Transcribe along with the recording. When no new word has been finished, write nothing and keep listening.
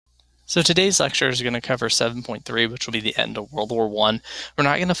So today's lecture is going to cover 7.3, which will be the end of World War I. We're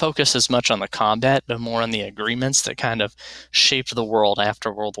not going to focus as much on the combat, but more on the agreements that kind of shaped the world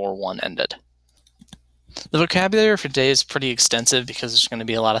after World War I ended. The vocabulary for today is pretty extensive because there's going to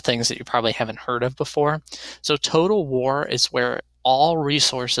be a lot of things that you probably haven't heard of before. So total war is where all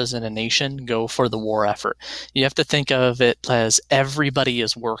resources in a nation go for the war effort. You have to think of it as everybody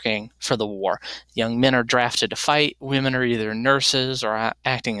is working for the war. Young men are drafted to fight. Women are either nurses or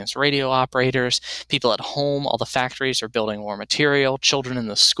acting as radio operators. People at home, all the factories are building war material. Children in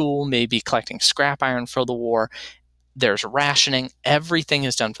the school may be collecting scrap iron for the war. There's rationing. Everything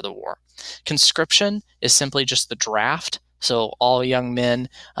is done for the war. Conscription is simply just the draft. So all young men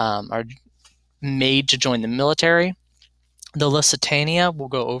are made to join the military. The Lusitania we'll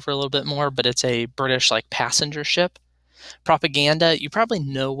go over a little bit more, but it's a British passenger ship. Propaganda, you probably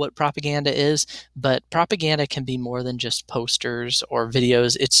know what propaganda is, but propaganda can be more than just posters or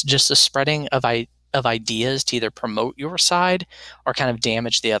videos. It's just the spreading of ideas to either promote your side or kind of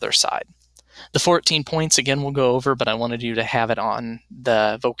damage the other side. The 14 points, again, we'll go over, but I wanted you to have it on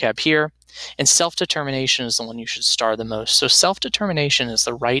the vocab here. And self-determination is the one you should star the most. So self-determination is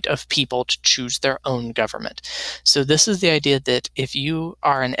the right of people to choose their own government. So this is the idea that if you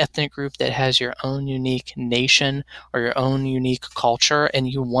are an ethnic group that has your own unique nation or your own unique culture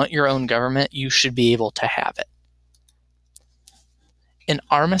and you want your own government, you should be able to have it. An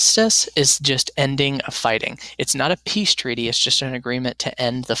armistice is just ending a fighting. It's not a peace treaty, it's just an agreement to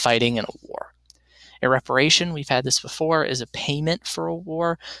end the fighting in a war. A reparation, we've had this before, is a payment for a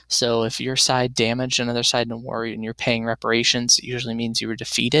war. So if your side damaged another side in a war and you're paying reparations, it usually means you were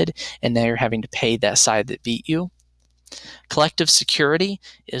defeated and now you're having to pay that side that beat you. Collective security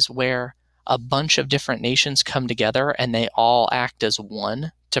is where a bunch of different nations come together and they all act as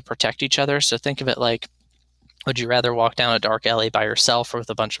one to protect each other. So think of it like, would you rather walk down a dark alley by yourself or with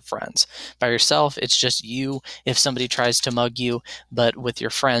a bunch of friends? By yourself, it's just you if somebody tries to mug you, but with your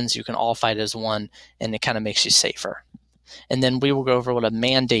friends, you can all fight as one, and it kind of makes you safer. And then we will go over what a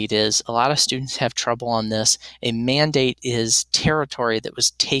mandate is. A lot of students have trouble on this. A mandate is territory that was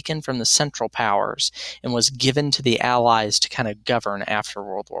taken from the Central Powers and was given to the Allies to kind of govern after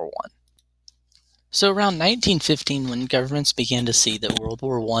World War I. So around 1915, when governments began to see that World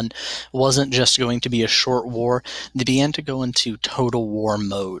War I wasn't just going to be a short war, they began to go into total war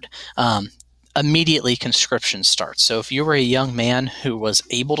mode. Immediately conscription starts. So if you were a young man who was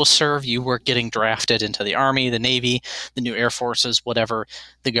able to serve, you were getting drafted into the Army, the Navy, the new Air Forces, whatever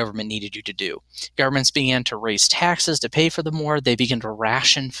the government needed you to do. Governments began to raise taxes to pay for the war. They began to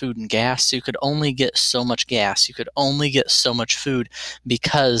ration food and gas. So you could only get so much gas. You could only get so much food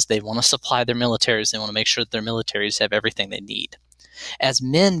because they want to supply their militaries. They want to make sure that their militaries have everything they need. As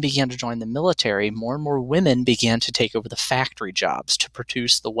men began to join the military, more and more women began to take over the factory jobs to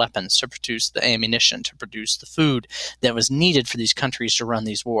produce the weapons, to produce the ammunition, to produce the food that was needed for these countries to run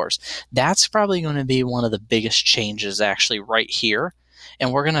these wars. That's probably going to be one of the biggest changes actually right here.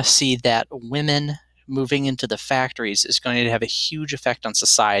 And we're going to see that women moving into the factories is going to have a huge effect on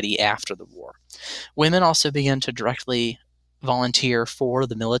society after the war. Women also began to directly volunteer for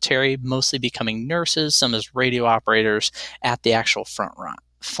the military, mostly becoming nurses, some as radio operators at the actual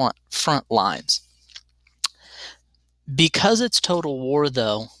front lines. Because it's total war,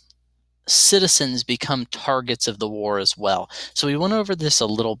 though, citizens become targets of the war as well. So we went over this a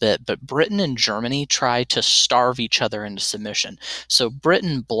little bit, but Britain and Germany try to starve each other into submission. So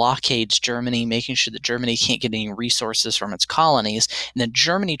Britain blockades Germany, making sure that Germany can't get any resources from its colonies, and then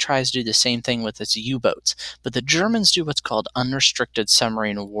Germany tries to do the same thing with its U-boats. But the Germans do what's called unrestricted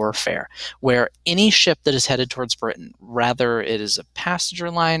submarine warfare, where any ship that is headed towards Britain, whether it is a passenger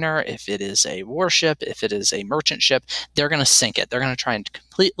liner, if it is a warship, if it is a merchant ship, they're going to sink it. They're going to try and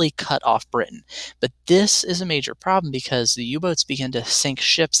completely cut off Britain. But this is a major problem because the U-boats begin to sink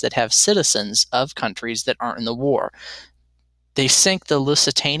ships that have citizens of countries that aren't in the war. They sink the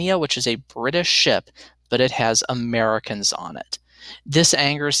Lusitania, which is a British ship, but it has Americans on it. This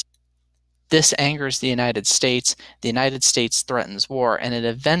angers the United States. The United States threatens war, and it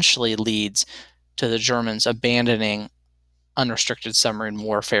eventually leads to the Germans abandoning unrestricted submarine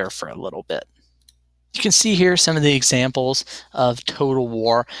warfare for a little bit. You can see here some of the examples of total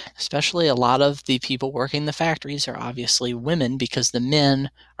war, especially a lot of the people working the factories are obviously women because the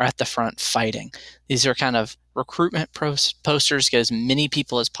men are at the front fighting. These are kind of recruitment posters, get as many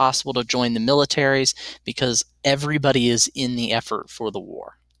people as possible to join the militaries because everybody is in the effort for the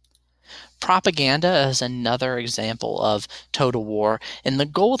war. Propaganda is another example of total war, and the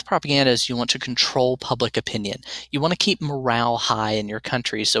goal with propaganda is you want to control public opinion. You want to keep morale high in your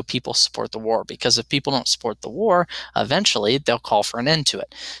country so people support the war, because if people don't support the war, eventually they'll call for an end to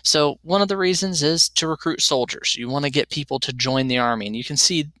it. So one of the reasons is to recruit soldiers. You want to get people to join the army, and you can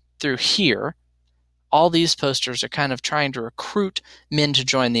see through here all these posters are kind of trying to recruit men to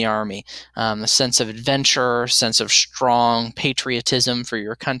join the army. A sense of adventure, sense of strong patriotism for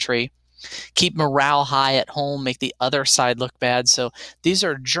your country. Keep morale high at home, make the other side look bad. So these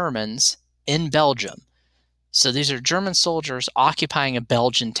are Germans in Belgium. So these are German soldiers occupying a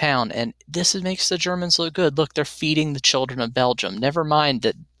Belgian town, and this makes the Germans look good. Look, they're feeding the children of Belgium. Never mind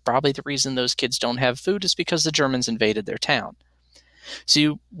that probably the reason those kids don't have food is because the Germans invaded their town.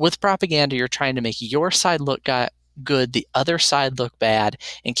 So with propaganda, you're trying to make your side look good, the other side look bad,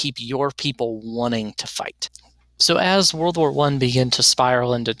 and keep your people wanting to fight. So as World War I began to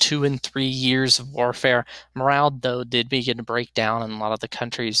spiral into 2 and 3 years of warfare, morale, though, did begin to break down in a lot of the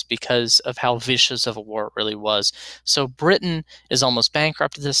countries because of how vicious of a war it really was. So Britain is almost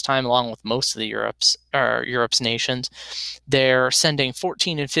bankrupt at this time, along with most of the Europe's nations. They're sending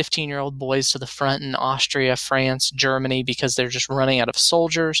 14 and 15-year-old boys to the front in Austria, France, Germany, because they're just running out of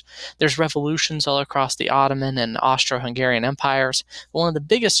soldiers. There's revolutions all across the Ottoman and Austro-Hungarian empires. But one of the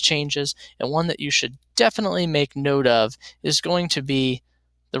biggest changes, and one that you should definitely make note of, is going to be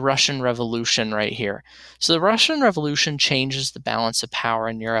the Russian Revolution right here. So the Russian Revolution changes the balance of power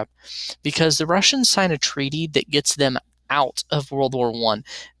in Europe because the Russians sign a treaty that gets them out of World War I.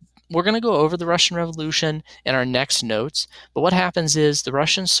 We're going to go over the Russian Revolution in our next notes, but what happens is the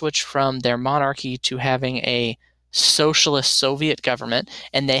Russians switch from their monarchy to having a socialist Soviet government,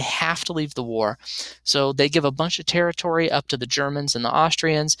 and they have to leave the war. So they give a bunch of territory up to the Germans and the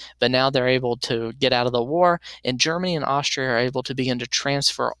Austrians, but now they're able to get out of the war, and Germany and Austria are able to begin to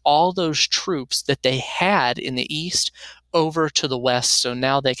transfer all those troops that they had in the east over to the west, so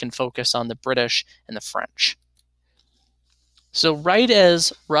now they can focus on the British and the French. So right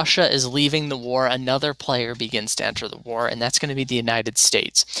as Russia is leaving the war, another player begins to enter the war, and that's going to be the United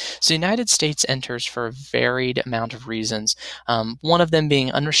States. So the United States enters for a varied amount of reasons, one of them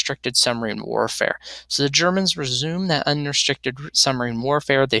being unrestricted submarine warfare. So the Germans resume that unrestricted submarine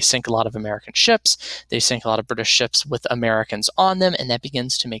warfare. They sink a lot of American ships. They sink a lot of British ships with Americans on them, and that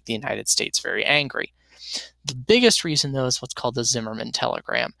begins to make the United States very angry. The biggest reason, though, is what's called the Zimmermann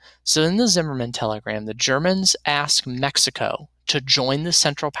Telegram. So in the Zimmermann Telegram, the Germans ask Mexico to join the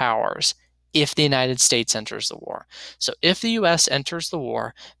Central Powers if the United States enters the war. So if the U.S. enters the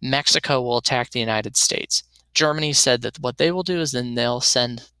war, Mexico will attack the United States. Germany said that what they will do is then they'll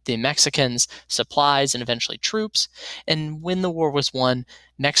send the Mexicans supplies and eventually troops. And when the war was won,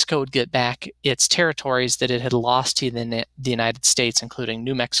 Mexico would get back its territories that it had lost to the United States, including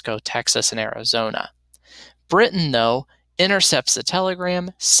New Mexico, Texas, and Arizona. Britain, though, intercepts the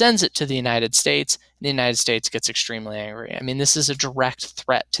telegram, sends it to the United States, and the United States gets extremely angry. I mean, this is a direct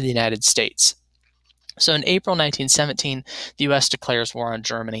threat to the United States. So in April 1917, the U.S. declares war on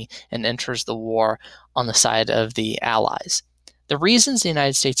Germany and enters the war on the side of the Allies. The reasons the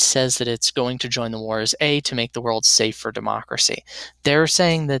United States says that it's going to join the war is A, to make the world safe for democracy. They're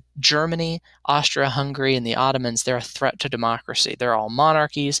saying that Germany, Austria-Hungary, and the Ottomans, they're a threat to democracy. They're all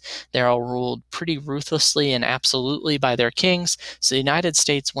monarchies. They're all ruled pretty ruthlessly and absolutely by their kings. So the United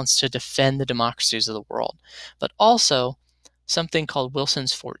States wants to defend the democracies of the world. But also something called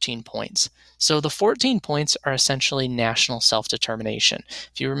Wilson's 14 points. So the 14 points are essentially national self-determination.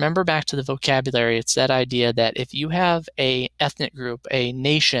 If you remember back to the vocabulary, it's that idea that if you have an ethnic group, a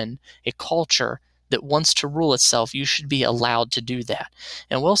nation, a culture that wants to rule itself, you should be allowed to do that.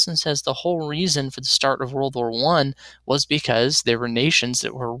 And Wilson says the whole reason for the start of World War I was because there were nations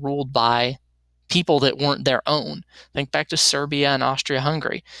that were ruled by people that weren't their own. Think back to Serbia and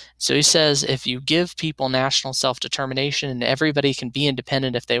Austria-Hungary. So he says if you give people national self-determination and everybody can be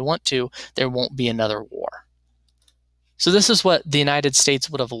independent if they want to, there won't be another war. So this is what the United States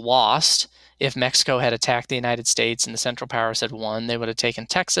would have lost if Mexico had attacked the United States and the Central Powers had won. They would have taken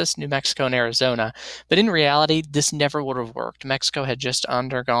Texas, New Mexico, and Arizona. But in reality, this never would have worked. Mexico had just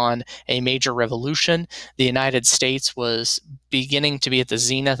undergone a major revolution. The United States was beginning to be at the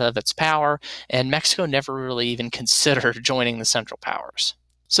zenith of its power, and Mexico never really even considered joining the Central Powers.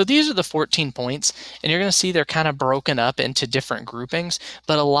 So these are the 14 points, and you're going to see they're kind of broken up into different groupings,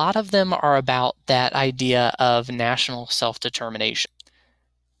 but a lot of them are about that idea of national self-determination.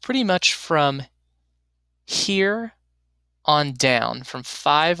 Pretty much from here on down, from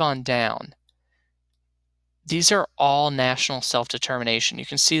 5 on down, these are all national self-determination. You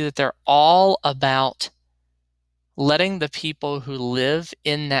can see that they're all about letting the people who live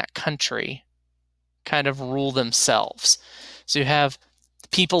in that country kind of rule themselves. So you have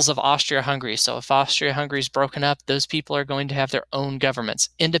peoples of Austria-Hungary. So if Austria-Hungary is broken up, those people are going to have their own governments.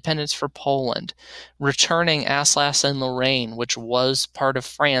 Independence for Poland, returning Alsace and Lorraine, which was part of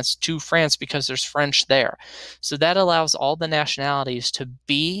France, to France because there's French there. So that allows all the nationalities to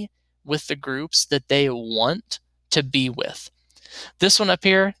be with the groups that they want to be with. This one up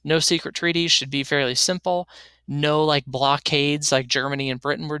here, no secret treaties, should be fairly simple. No like blockades like Germany and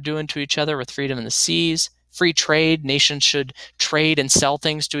Britain were doing to each other with freedom in the seas. Free trade, nations should trade and sell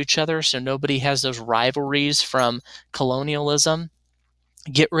things to each other so nobody has those rivalries from colonialism.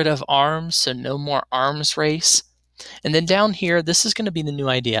 Get rid of arms, so no more arms race. And then down here, this is going to be the new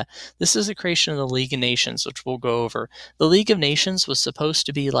idea. This is the creation of the League of Nations, which we'll go over. The League of Nations was supposed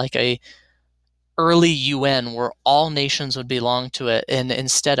to be like a early UN where all nations would belong to it, and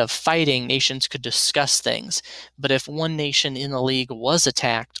instead of fighting, nations could discuss things. But if one nation in the league was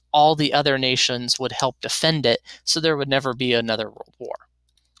attacked, all the other nations would help defend it, so there would never be another world war.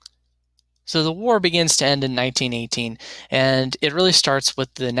 So the war begins to end in 1918, and it really starts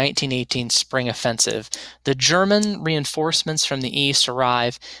with the 1918 Spring Offensive. The German reinforcements from the east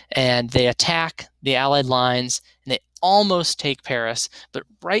arrive, and they attack the Allied lines, and they almost take Paris, but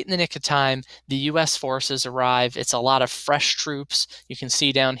right in the nick of time, the U.S. forces arrive. It's a lot of fresh troops. You can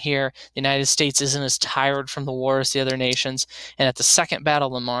see down here, the United States isn't as tired from the war as the other nations, and at the Second Battle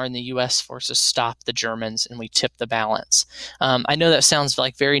of the Marne, the U.S. forces stop the Germans, and we tip the balance. I know that sounds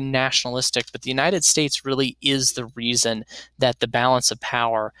like very nationalistic, but the United States really is the reason that the balance of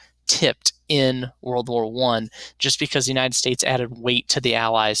power tipped in World War I, just because the United States added weight to the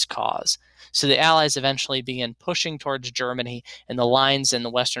Allies' cause. So the Allies eventually begin pushing towards Germany, and the lines in the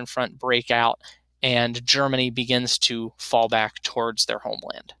Western Front break out, and Germany begins to fall back towards their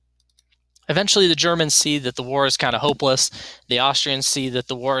homeland. Eventually, the Germans see that the war is kind of hopeless. The Austrians see that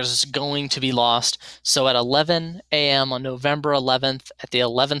the war is going to be lost. So at 11 a.m. on November 11th, at the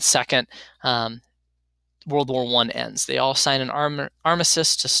 11th second, World War I ends. They all sign an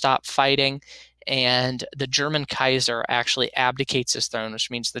armistice to stop fighting, and the German Kaiser actually abdicates his throne,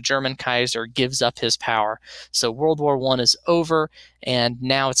 which means the German Kaiser gives up his power. So World War I is over, and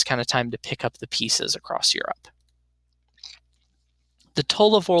now it's kind of time to pick up the pieces across Europe. The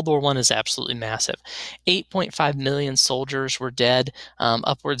toll of World War I is absolutely massive. 8.5 million soldiers were dead.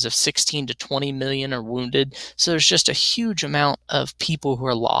 Upwards of 16 to 20 million are wounded. So there's just a huge amount of people who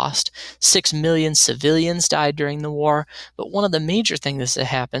are lost. 6 million civilians died during the war. But one of the major things that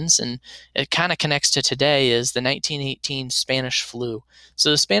happens, and it kind of connects to today, is the 1918 Spanish flu. So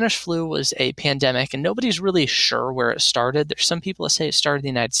the Spanish flu was a pandemic, and nobody's really sure where it started. There's some people that say it started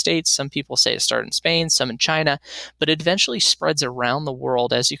in the United States. Some people say it started in Spain, some in China. But it eventually spreads around the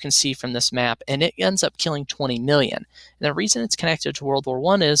world, as you can see from this map, and it ends up killing 20 million. And the reason it's connected to World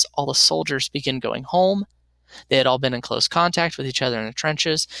War I is all the soldiers begin going home. They had all been in close contact with each other in the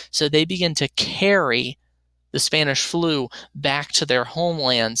trenches, so they begin to carry the Spanish flu back to their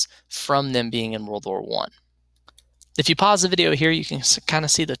homelands from them being in World War I. If you pause the video here, you can kind of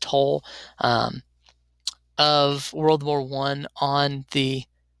see the toll of World War I on the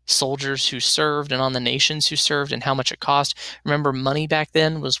soldiers who served and on the nations who served and how much it cost. Remember, money back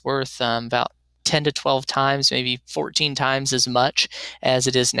then was worth about 10 to 12 times, maybe 14 times as much as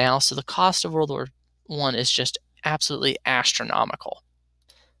it is now. So the cost of World War I is just absolutely astronomical.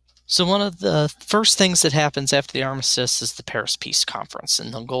 So one of the first things that happens after the armistice is the Paris Peace Conference.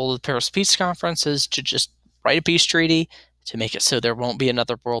 And the goal of the Paris Peace Conference is to just write a peace treaty to make it so there won't be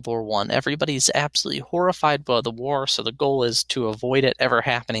another World War I. Everybody's absolutely horrified by the war, so the goal is to avoid it ever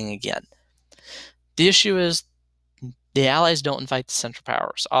happening again. The issue is the Allies don't invite the Central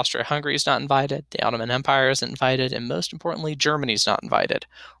Powers. Austria-Hungary is not invited, the Ottoman Empire isn't invited, and most importantly, Germany's not invited.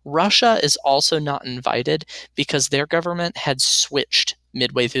 Russia is also not invited because their government had switched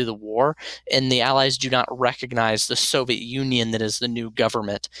midway through the war, and the Allies do not recognize the Soviet Union that is the new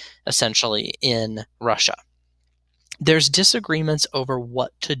government, essentially, in Russia. There's disagreements over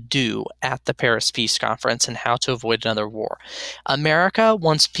what to do at the Paris Peace Conference and how to avoid another war. America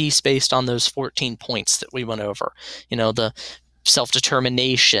wants peace based on those 14 points that we went over. You know, the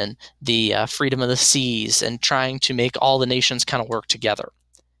self-determination, the freedom of the seas, and trying to make all the nations kind of work together.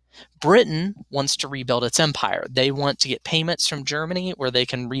 Britain wants to rebuild its empire. They want to get payments from Germany where they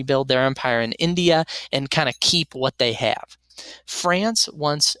can rebuild their empire in India and kind of keep what they have. France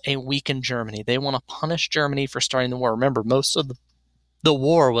wants a weakened Germany. They want to punish Germany for starting the war. Remember, most of the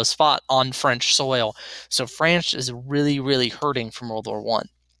war was fought on French soil, so France is really, really hurting from World War I.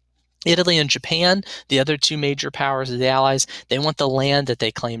 Italy and Japan, the other two major powers of the Allies, they want the land that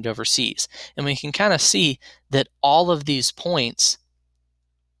they claimed overseas. And we can kind of see that all of these points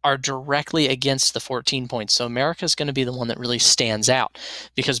are directly against the 14 points. So America is going to be the one that really stands out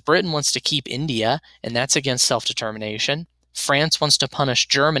because Britain wants to keep India, and that's against self-determination. France wants to punish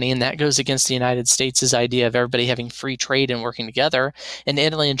Germany, and that goes against the United States' idea of everybody having free trade and working together. And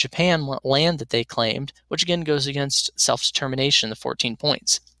Italy and Japan want land that they claimed, which again goes against self-determination, the 14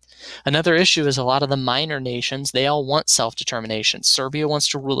 points. Another issue is a lot of the minor nations, they all want self-determination. Serbia wants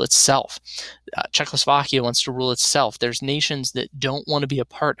to rule itself. Czechoslovakia wants to rule itself. There's nations that don't want to be a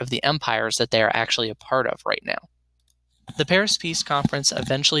part of the empires that they are actually a part of right now. The Paris Peace Conference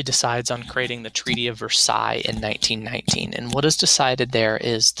eventually decides on creating the Treaty of Versailles in 1919. And what is decided there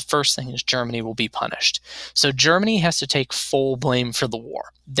is the first thing is Germany will be punished. So Germany has to take full blame for the war.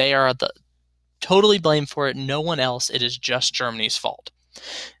 They are totally blamed for it. No one else. It is just Germany's fault.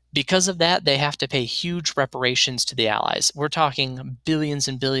 Because of that, they have to pay huge reparations to the Allies. We're talking billions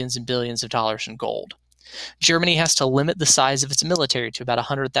and billions and billions of dollars in gold. Germany has to limit the size of its military to about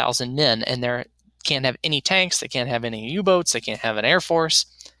 100,000 men, and they can't have any tanks, they can't have any U-boats, they can't have an air force.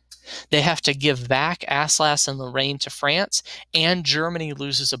 They have to give back Alsace and Lorraine to France, and Germany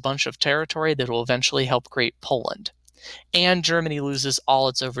loses a bunch of territory that will eventually help create Poland. And Germany loses all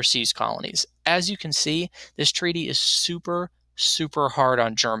its overseas colonies. As you can see, this treaty is super hard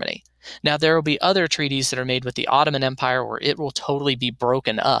on Germany. Now, there will be other treaties that are made with the Ottoman Empire where it will totally be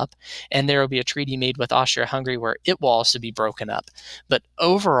broken up, and there will be a treaty made with Austria-Hungary where it will also be broken up. But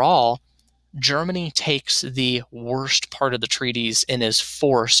overall, Germany takes the worst part of the treaties and is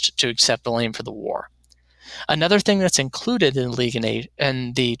forced to accept blame for the war. Another thing that's included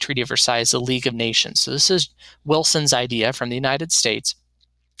in the Treaty of Versailles is the League of Nations. So this is Wilson's idea from the United States.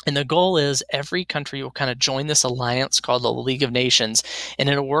 And the goal is every country will kind of join this alliance called the League of Nations, and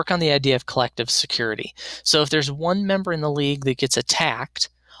it'll work on the idea of collective security. So if there's one member in the league that gets attacked,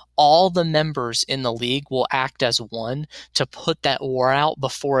 all the members in the league will act as one to put that war out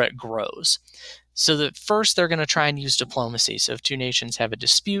before it grows. So that first they're going to try and use diplomacy. So if two nations have a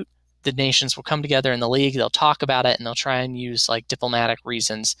dispute, the nations will come together in the league, they'll talk about it, and they'll try and use like diplomatic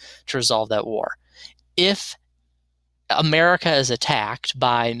reasons to resolve that war. If America is attacked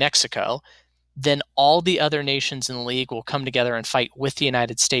by Mexico, then all the other nations in the league will come together and fight with the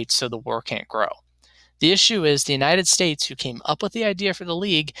United States so the war can't grow. The issue is the United States, who came up with the idea for the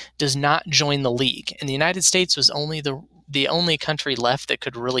league, does not join the league. And the United States was only the only country left that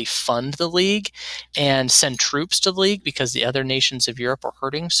could really fund the league and send troops to the league because the other nations of Europe are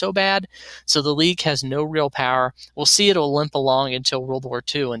hurting so bad. So the league has no real power. We'll see it'll limp along until World War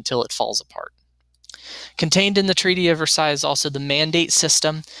II, until it falls apart. Contained in the Treaty of Versailles is also the mandate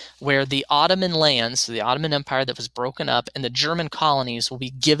system, where the Ottoman lands, so the Ottoman Empire that was broken up, and the German colonies will be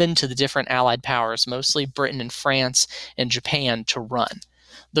given to the different Allied powers, mostly Britain and France and Japan, to run.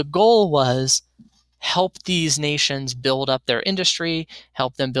 The goal was help these nations build up their industry,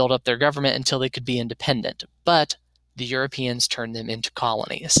 help them build up their government until they could be independent. But the Europeans turned them into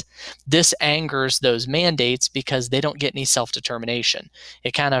colonies. This angers those mandates because they don't get any self-determination.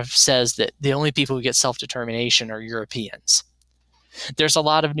 It kind of says that the only people who get self-determination are Europeans. There's a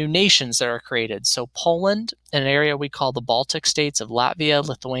lot of new nations that are created. So Poland, an area we call the Baltic states of Latvia,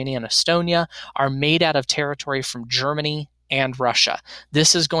 Lithuania, and Estonia, are made out of territory from Germany and Russia.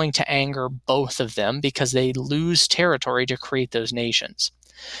 This is going to anger both of them because they lose territory to create those nations.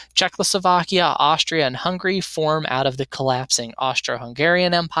 Czechoslovakia, Austria, and Hungary form out of the collapsing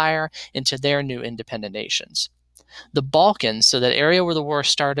Austro-Hungarian Empire into their new independent nations. The Balkans, so that area where the war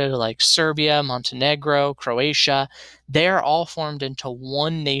started, like Serbia, Montenegro, Croatia, they're all formed into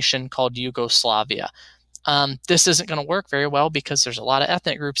one nation called Yugoslavia. This isn't going to work very well because there's a lot of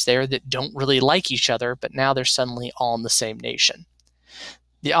ethnic groups there that don't really like each other, but now they're suddenly all in the same nation.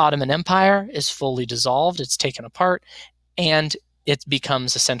 The Ottoman Empire is fully dissolved, it's taken apart, and it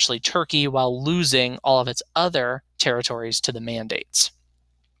becomes essentially Turkey while losing all of its other territories to the mandates.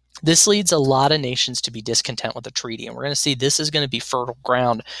 This leads a lot of nations to be discontent with the treaty, and we're going to see this is going to be fertile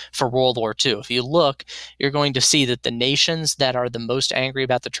ground for World War II. If you look, you're going to see that the nations that are the most angry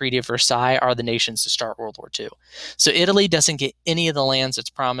about the Treaty of Versailles are the nations to start World War II. So Italy doesn't get any of the lands it's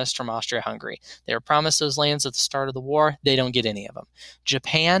promised from Austria-Hungary. They were promised those lands at the start of the war. They don't get any of them.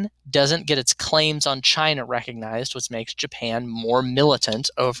 Japan doesn't get its claims on China recognized, which makes Japan more militant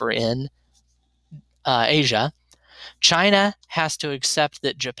over in Asia. China has to accept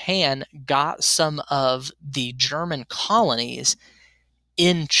that Japan got some of the German colonies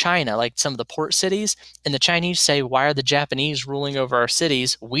in China, like some of the port cities. And the Chinese say, why are the Japanese ruling over our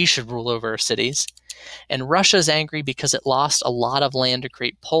cities? We should rule over our cities. And Russia's angry because it lost a lot of land to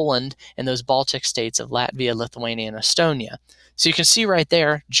create Poland and those Baltic states of Latvia, Lithuania, and Estonia. So you can see right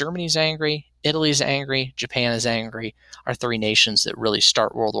there, Germany's angry, Italy's angry, Japan is angry, are three nations that really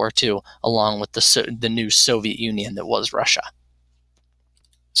start World War II, along with the new Soviet Union that was Russia.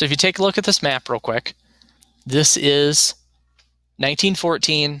 So if you take a look at this map real quick, this is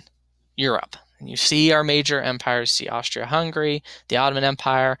 1914 Europe. And you see our major empires, see Austria-Hungary, the Ottoman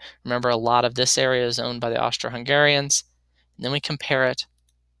Empire. Remember, a lot of this area is owned by the Austro-Hungarians. And then we compare it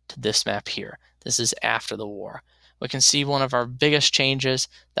to this map here. This is after the war. We can see one of our biggest changes.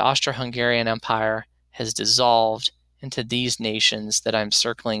 The Austro-Hungarian Empire has dissolved into these nations that I'm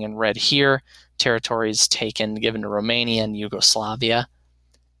circling in red here. Territories taken, given to Romania and Yugoslavia.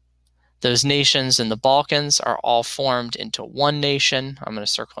 Those nations in the Balkans are all formed into one nation. I'm going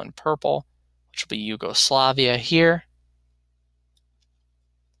to circle in purple, which will be Yugoslavia here.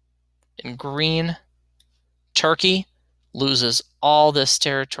 In green, Turkey loses all this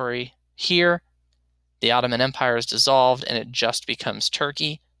territory here. The Ottoman Empire is dissolved and it just becomes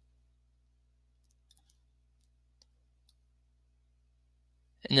Turkey.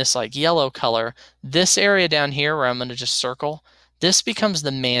 In this like yellow color, this area down here where I'm going to just circle, this becomes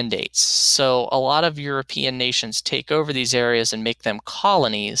the mandates. So a lot of European nations take over these areas and make them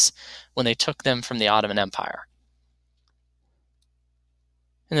colonies when they took them from the Ottoman Empire.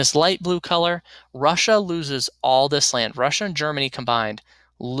 In this light blue color, Russia loses all this land. Russia and Germany combined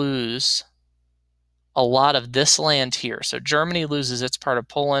lose a lot of this land here. So Germany loses its part of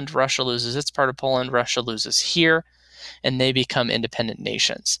Poland, Russia loses its part of Poland, Russia loses here, and they become independent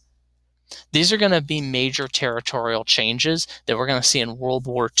nations. These are going to be major territorial changes that we're going to see in World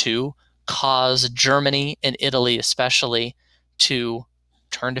War II cause Germany and Italy especially to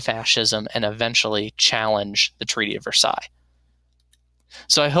turn to fascism and eventually challenge the Treaty of Versailles.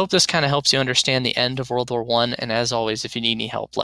 So I hope this kind of helps you understand the end of World War I, and as always, if you need any help,